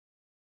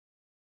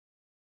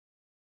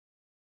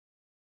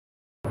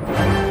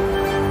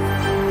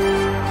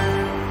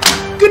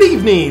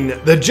evening!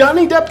 The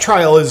Johnny Depp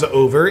trial is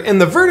over, and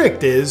the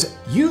verdict is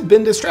you've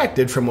been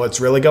distracted from what's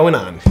really going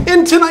on.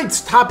 And tonight's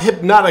top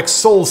hypnotic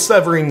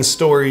soul-severing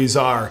stories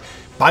are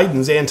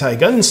Biden's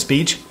anti-gun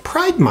speech,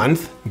 Pride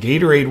Month,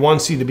 Gatorade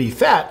wants you to be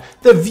fat,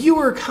 the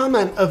viewer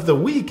comment of the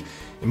week,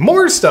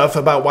 more stuff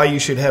about why you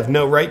should have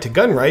no right to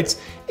gun rights,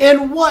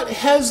 and what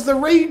has the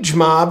rage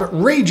mob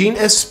raging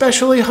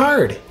especially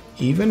hard,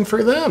 even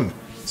for them.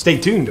 Stay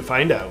tuned to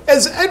find out.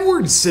 As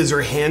Edward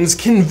Scissorhands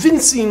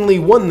convincingly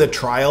won the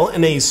trial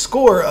in a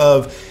score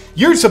of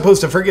 "You're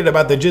supposed to forget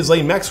about the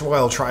Ghislaine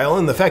Maxwell trial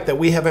and the fact that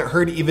we haven't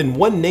heard even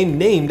one name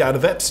named out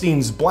of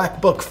Epstein's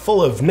black book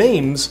full of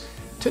names"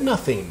 to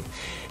nothing.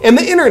 And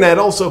the internet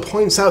also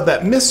points out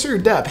that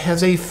Mr. Depp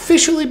has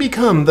officially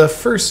become the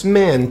first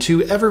man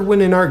to ever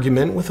win an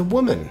argument with a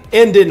woman.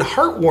 And in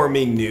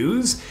heartwarming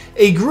news,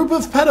 a group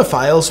of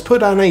pedophiles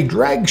put on a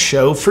drag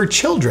show for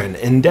children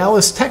in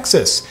Dallas,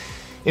 Texas.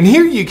 And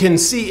here you can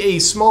see a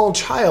small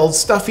child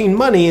stuffing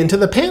money into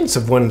the pants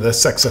of one of the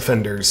sex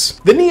offenders.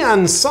 The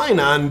neon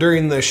sign-on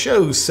during the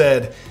show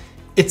said,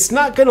 "It's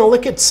not gonna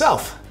lick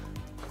itself."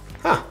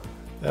 Huh.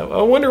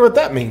 I wonder what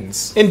that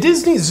means. And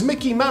Disney's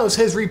Mickey Mouse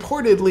has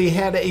reportedly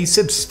had a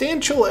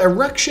substantial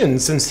erection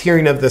since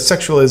hearing of the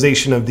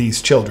sexualization of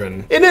these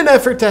children. In an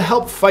effort to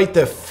help fight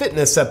the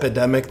fitness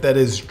epidemic that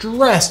is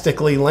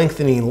drastically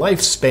lengthening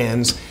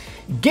lifespans,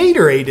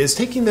 Gatorade is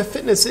taking the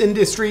fitness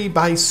industry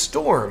by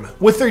storm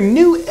with their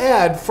new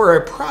ad for a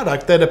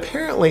product that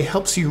apparently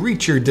helps you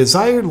reach your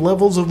desired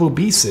levels of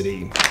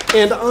obesity.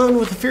 And on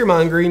with the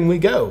fear-mongering we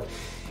go.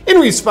 In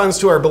response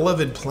to our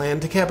beloved plan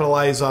to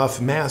capitalize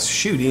off mass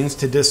shootings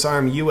to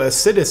disarm U.S.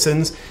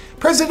 citizens,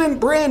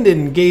 President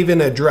Brandon gave an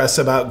address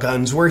about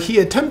guns where he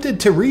attempted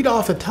to read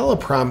off a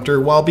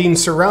teleprompter while being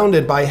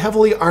surrounded by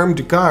heavily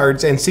armed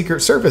guards and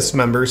Secret Service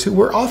members who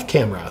were off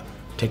camera.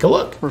 Take a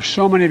look. For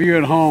so many of you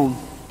at home,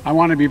 I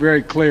want to be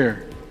very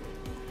clear.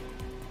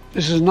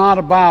 This is not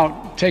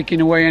about taking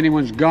away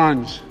anyone's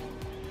guns.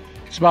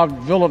 It's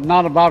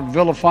not about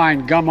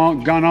vilifying gun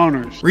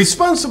owners.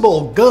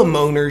 Responsible gun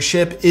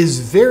ownership is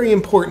very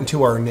important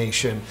to our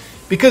nation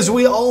because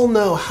we all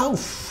know how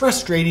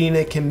frustrating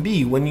it can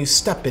be when you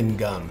step in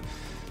gum.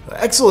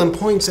 Excellent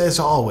points as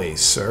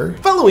always, sir.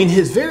 Following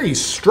his very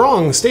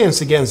strong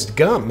stance against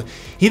gum,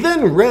 he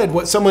then read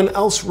what someone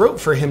else wrote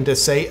for him to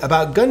say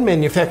about gun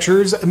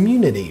manufacturers'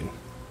 immunity.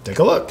 Take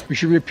a look. We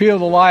should repeal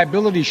the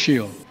liability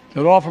shield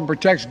that often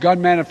protects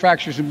gun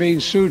manufacturers from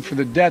being sued for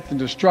the death and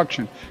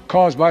destruction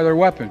caused by their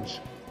weapons.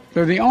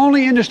 They're the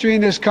only industry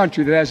in this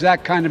country that has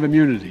that kind of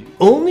immunity.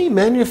 Only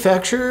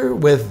manufacturer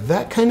with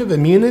that kind of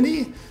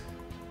immunity?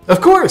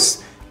 Of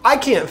course, I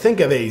can't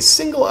think of a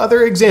single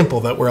other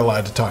example that we're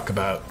allowed to talk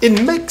about.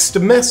 In mixed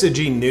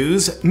messaging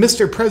news,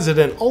 Mr.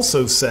 President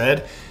also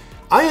said,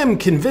 "I am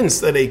convinced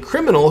that a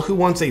criminal who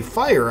wants a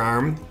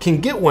firearm can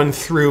get one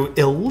through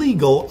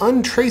illegal,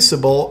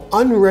 untraceable,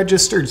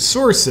 unregistered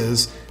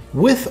sources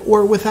with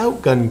or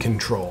without gun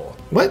control."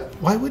 What?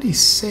 Why would he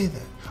say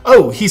that?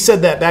 Oh, he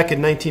said that back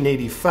in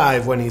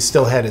 1985 when he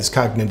still had his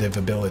cognitive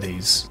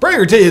abilities.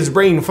 Prior to his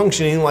brain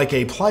functioning like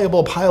a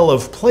pliable pile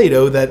of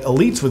Play-Doh that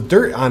elites with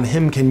dirt on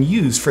him can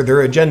use for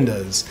their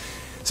agendas.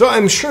 So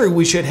I'm sure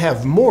we should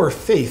have more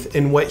faith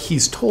in what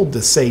he's told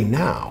to say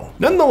now.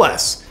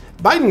 Nonetheless,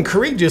 Biden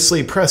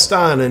courageously pressed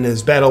on in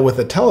his battle with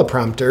a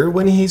teleprompter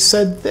when he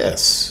said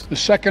this. The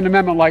Second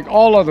Amendment, like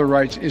all other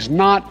rights, is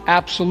not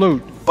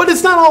absolute. But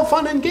it's not all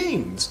fun and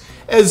games,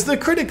 as the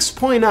critics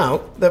point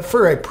out that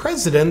for a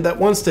president that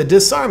wants to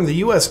disarm the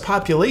U.S.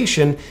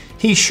 population,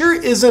 he sure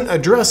isn't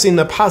addressing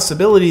the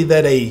possibility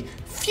that a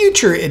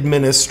future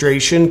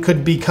administration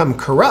could become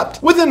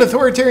corrupt with an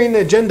authoritarian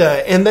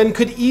agenda and then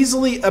could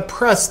easily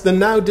oppress the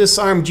now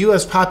disarmed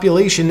U.S.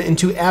 population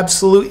into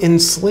absolute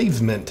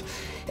enslavement,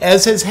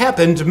 as has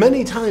happened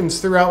many times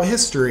throughout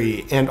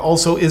history and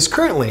also is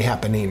currently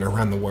happening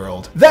around the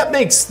world. That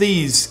makes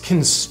these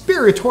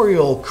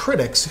conspiratorial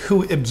critics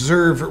who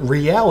observe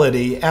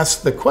reality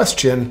ask the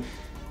question,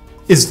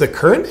 is the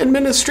current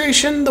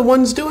administration the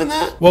ones doing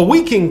that? Well,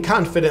 we can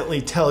confidently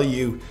tell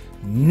you,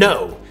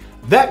 no.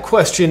 That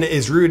question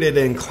is rooted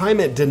in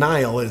climate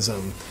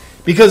denialism.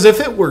 Because if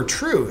it were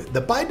true,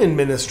 the Biden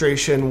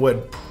administration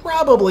would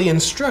probably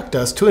instruct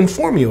us to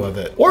inform you of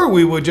it. Or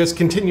we would just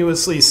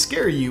continuously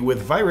scare you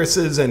with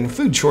viruses and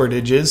food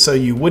shortages so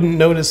you wouldn't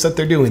notice that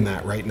they're doing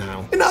that right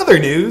now. In other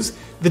news,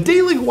 the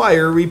Daily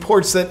Wire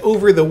reports that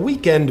over the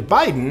weekend,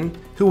 Biden,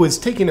 who was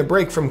taking a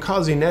break from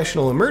causing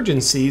national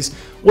emergencies,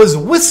 was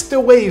whisked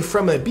away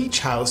from a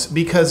beach house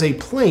because a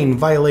plane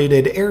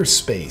violated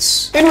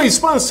airspace. In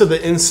response to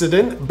the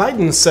incident,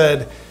 Biden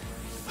said,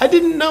 "I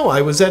didn't know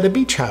I was at a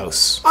beach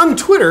house." On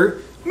Twitter,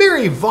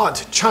 Mary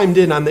Vaught chimed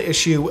in on the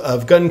issue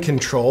of gun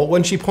control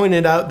when she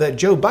pointed out that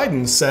Joe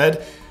Biden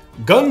said,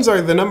 "Guns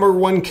are the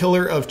 #1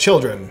 killer of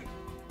children."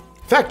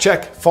 Fact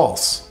check,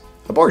 false.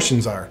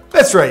 Abortions are.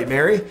 That's right,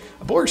 Mary.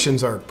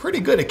 Abortions are pretty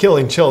good at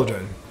killing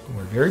children.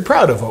 We're very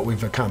proud of what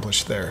we've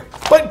accomplished there.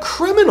 But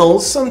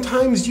criminals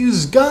sometimes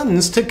use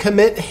guns to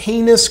commit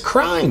heinous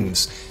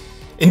crimes.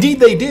 Indeed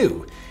they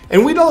do.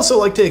 And we'd also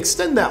like to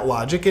extend that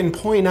logic and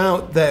point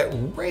out that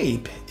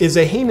rape is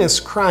a heinous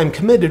crime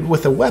committed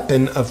with a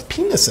weapon of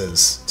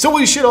penises. So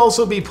we should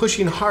also be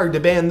pushing hard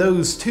to ban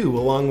those too,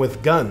 along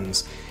with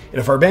guns. And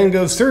if our ban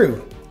goes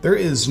through, there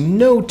is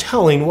no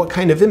telling what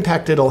kind of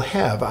impact it'll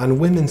have on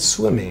women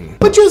swimming.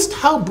 But just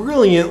how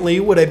brilliantly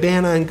would a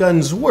ban on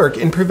guns work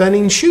in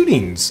preventing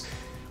shootings?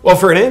 Well,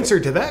 for an answer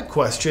to that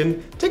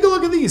question, take a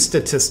look at these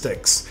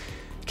statistics.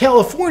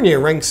 California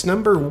ranks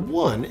number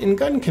 1 in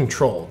gun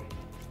control.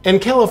 And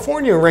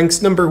California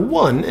ranks number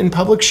 1 in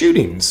public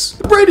shootings.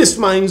 The brightest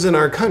minds in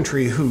our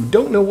country who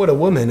don't know what a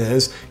woman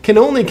is can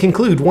only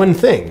conclude one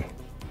thing.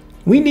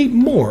 We need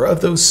more of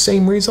those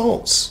same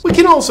results. We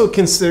can also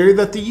consider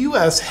that the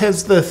US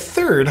has the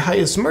 3rd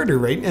highest murder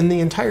rate in the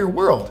entire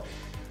world.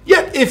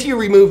 Yet, if you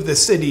remove the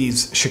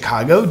cities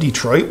Chicago,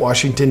 Detroit,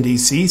 Washington,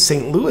 D.C.,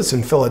 St. Louis,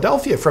 and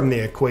Philadelphia from the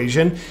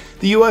equation,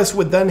 the U.S.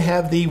 would then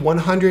have the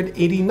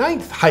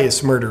 189th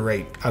highest murder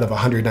rate out of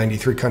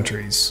 193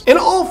 countries. And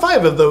all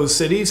 5 of those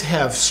cities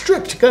have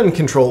strict gun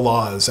control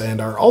laws and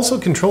are also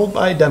controlled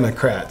by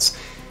Democrats.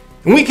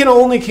 And we can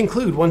only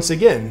conclude once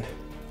again,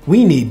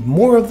 we need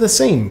more of the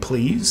same,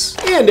 please.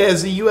 And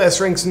as the U.S.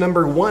 ranks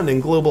number 1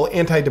 in global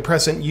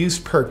antidepressant use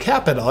per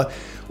capita,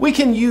 we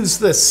can use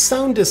the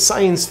soundest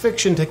science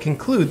fiction to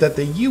conclude that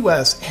the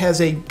US has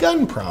a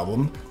gun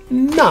problem,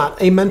 not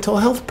a mental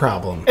health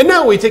problem. And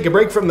now we take a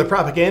break from the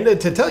propaganda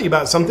to tell you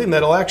about something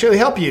that'll actually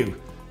help you.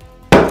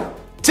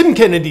 Tim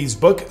Kennedy's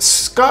book,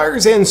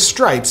 Scars and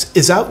Stripes,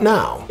 is out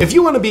now. If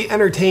you want to be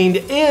entertained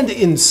and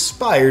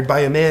inspired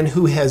by a man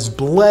who has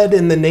bled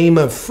in the name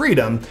of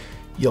freedom,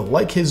 you'll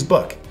like his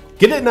book.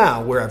 Get it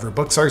now wherever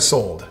books are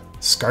sold.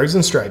 Scars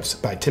and Stripes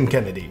by Tim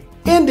Kennedy.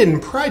 And in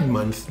Pride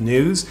Month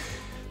news,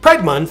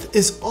 Pride Month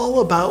is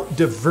all about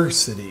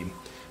diversity,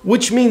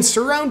 which means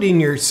surrounding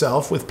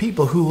yourself with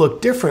people who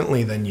look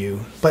differently than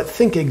you, but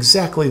think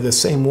exactly the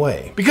same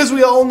way. Because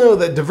we all know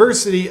that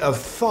diversity of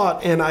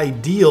thought and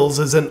ideals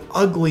is an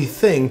ugly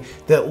thing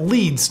that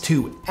leads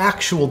to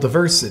actual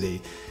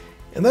diversity.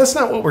 And that's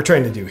not what we're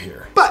trying to do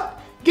here.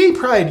 But gay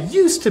pride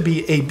used to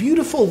be a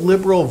beautiful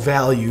liberal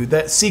value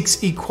that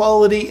seeks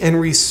equality and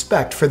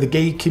respect for the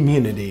gay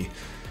community.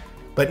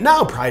 But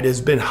now pride has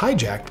been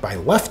hijacked by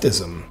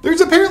leftism. There's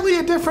apparently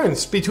a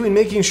difference between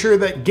making sure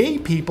that gay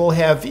people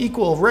have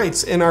equal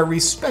rights and are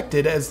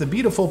respected as the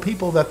beautiful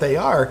people that they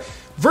are,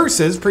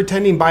 versus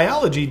pretending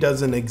biology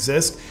doesn't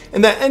exist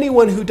and that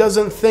anyone who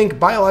doesn't think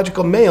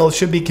biological males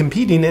should be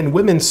competing in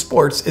women's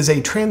sports is a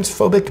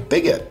transphobic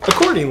bigot.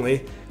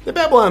 Accordingly, the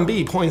Babylon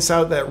Bee points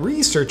out that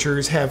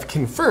researchers have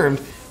confirmed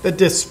that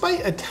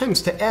despite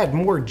attempts to add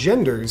more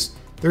genders,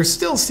 there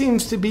still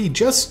seems to be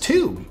just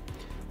 2.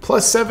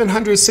 Plus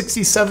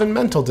 767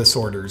 mental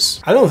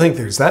disorders. I don't think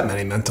there's that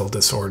many mental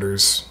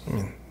disorders. I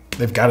mean,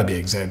 they've got to be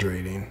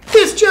exaggerating.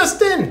 This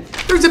just in!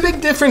 There's a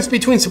big difference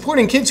between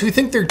supporting kids who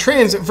think they're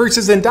trans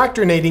versus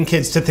indoctrinating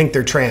kids to think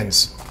they're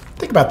trans.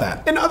 Think about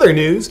that. In other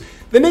news,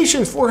 the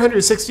nation's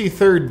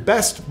 463rd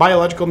best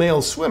biological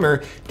male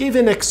swimmer gave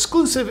an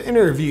exclusive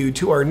interview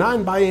to our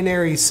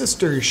non-binary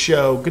sister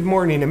show, Good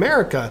Morning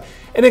America,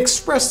 and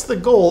expressed the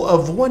goal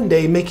of one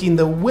day making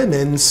the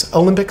women's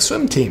Olympic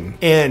swim team.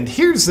 And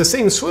here's the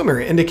same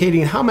swimmer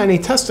indicating how many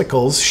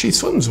testicles she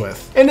swims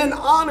with. And in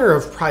honor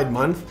of Pride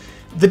Month,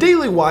 the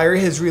Daily Wire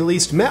has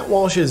released Matt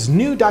Walsh's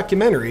new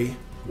documentary,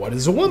 What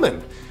is a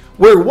Woman?,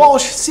 where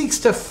Walsh seeks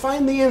to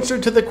find the answer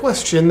to the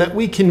question that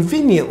we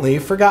conveniently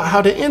forgot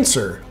how to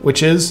answer,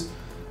 which is,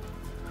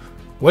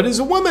 what is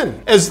a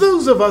woman? As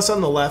those of us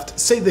on the left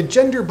say the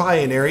gender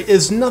binary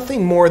is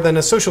nothing more than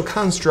a social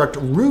construct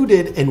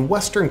rooted in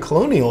Western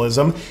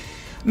colonialism,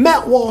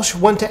 Matt Walsh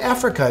went to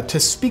Africa to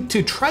speak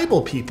to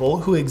tribal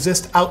people who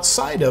exist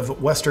outside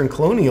of Western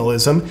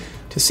colonialism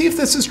to see if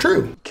this is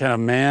true. Can a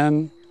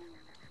man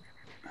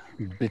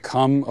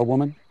become a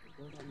woman?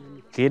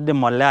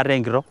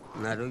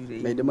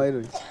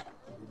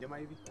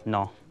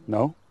 No.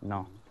 No?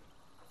 No.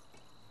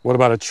 What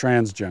about a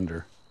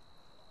transgender?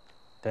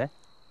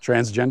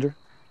 Transgender?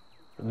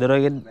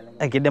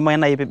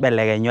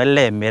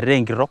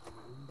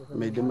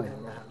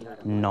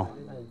 No.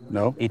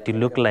 No? It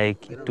look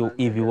like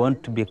if you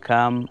want to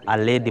become a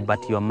lady but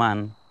you're a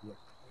man,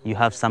 you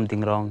have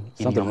something wrong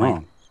in your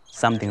mind.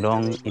 Something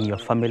wrong in your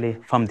family,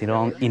 something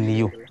wrong in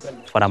you.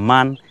 For a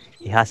man,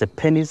 he has a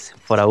penis.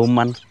 For a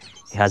woman,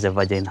 he has a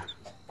vagina.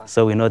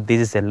 So we know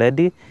this is a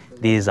lady,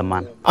 this is a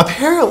man.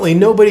 Apparently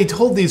nobody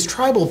told these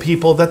tribal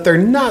people that they're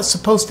not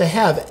supposed to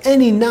have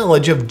any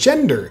knowledge of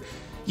gender,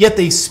 yet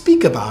they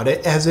speak about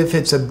it as if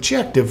it's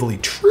objectively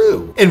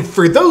true. And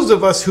for those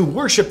of us who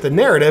worship the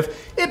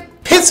narrative,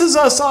 it pisses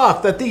us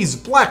off that these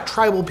black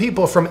tribal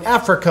people from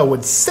Africa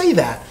would say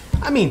that.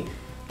 I mean,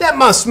 that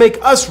must make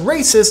us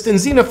racist and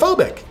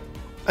xenophobic.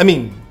 I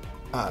mean,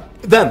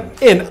 them.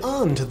 And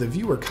on to the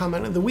viewer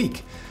comment of the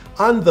week.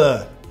 On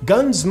the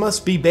Guns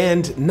Must Be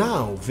Banned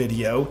Now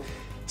video,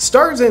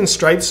 Stars and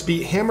Stripes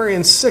beat Hammer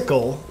and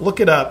Sickle, look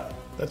it up,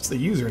 that's the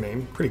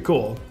username, pretty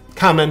cool,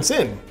 comments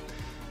in.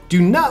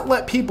 Do not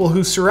let people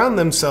who surround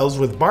themselves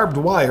with barbed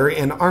wire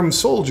and armed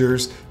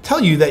soldiers tell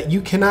you that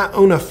you cannot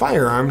own a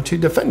firearm to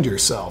defend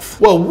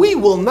yourself. Well, we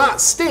will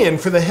not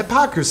stand for the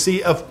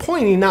hypocrisy of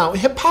pointing out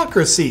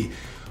hypocrisy.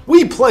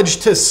 We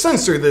pledge to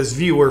censor this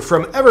viewer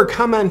from ever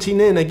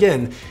commenting in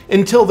again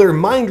until their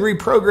mind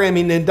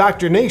reprogramming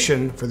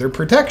indoctrination for their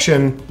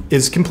protection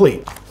is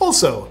complete.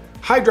 Also,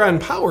 Hydron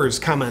Powers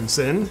comments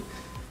in,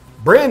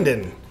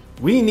 Brandon,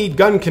 we need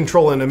gun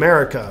control in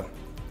America.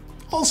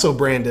 Also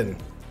Brandon,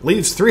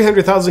 leaves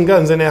 300,000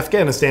 guns in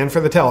Afghanistan for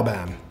the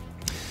Taliban.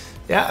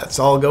 Yeah, it's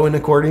all going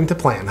according to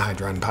plan,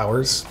 Hydron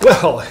Powers.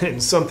 Well,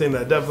 and something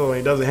that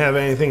definitely doesn't have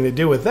anything to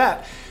do with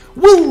that,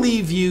 we'll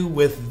leave you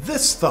with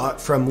this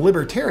thought from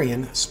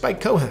libertarian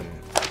Spike Cohen.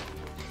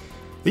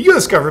 The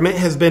US government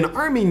has been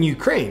arming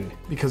Ukraine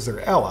because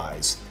they're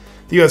allies.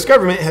 The US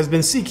government has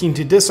been seeking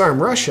to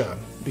disarm Russia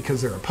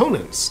because they're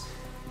opponents.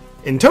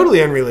 In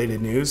totally unrelated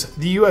news,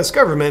 the US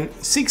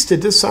government seeks to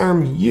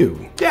disarm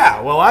you. Yeah,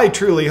 well, I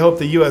truly hope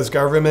the US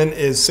government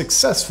is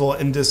successful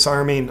in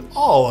disarming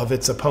all of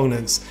its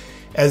opponents,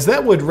 as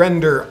that would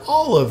render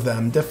all of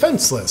them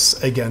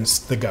defenseless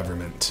against the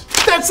government.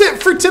 That's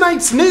it for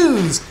tonight's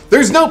news!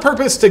 There's no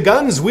purpose to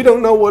guns, we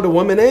don't know what a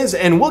woman is,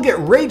 and we'll get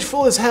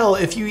rageful as hell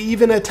if you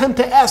even attempt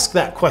to ask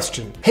that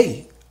question.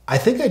 Hey, I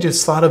think I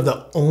just thought of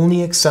the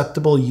only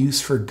acceptable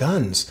use for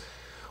guns.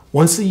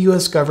 Once the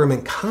US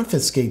government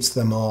confiscates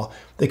them all,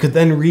 they could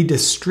then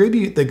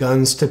redistribute the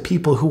guns to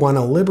people who want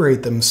to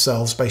liberate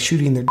themselves by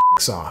shooting their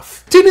dicks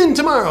off. Tune in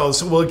tomorrow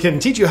so we can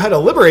teach you how to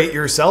liberate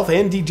yourself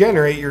and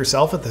degenerate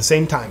yourself at the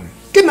same time.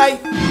 Good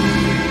night!